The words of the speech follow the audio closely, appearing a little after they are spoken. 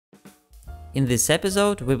In this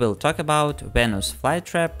episode, we will talk about Venus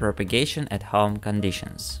flytrap propagation at home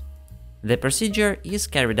conditions. The procedure is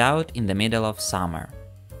carried out in the middle of summer.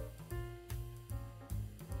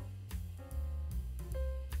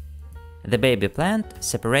 The baby plant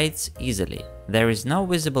separates easily. There is no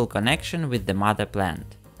visible connection with the mother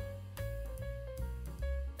plant.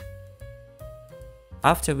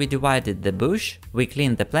 After we divided the bush, we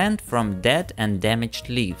clean the plant from dead and damaged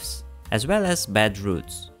leaves, as well as bad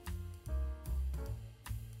roots.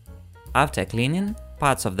 After cleaning,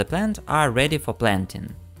 parts of the plant are ready for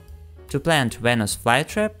planting. To plant Venus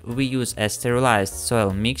flytrap, we use a sterilized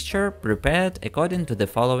soil mixture prepared according to the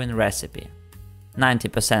following recipe: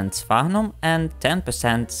 90% sphagnum and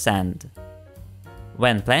 10% sand.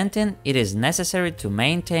 When planting, it is necessary to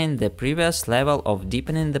maintain the previous level of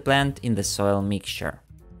deepening the plant in the soil mixture.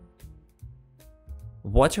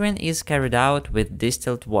 Watering is carried out with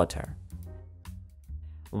distilled water.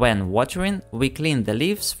 When watering, we clean the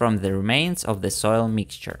leaves from the remains of the soil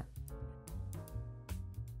mixture.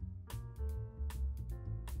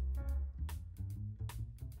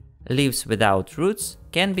 Leaves without roots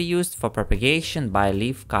can be used for propagation by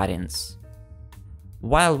leaf cuttings.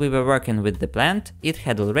 While we were working with the plant, it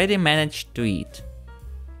had already managed to eat.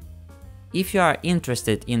 If you are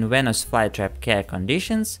interested in Venus flytrap care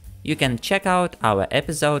conditions, you can check out our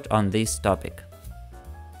episode on this topic.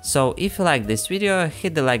 So if you like this video,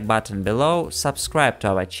 hit the like button below, subscribe to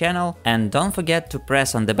our channel, and don't forget to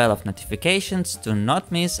press on the bell of notifications to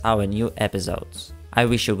not miss our new episodes. I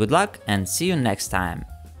wish you good luck and see you next time.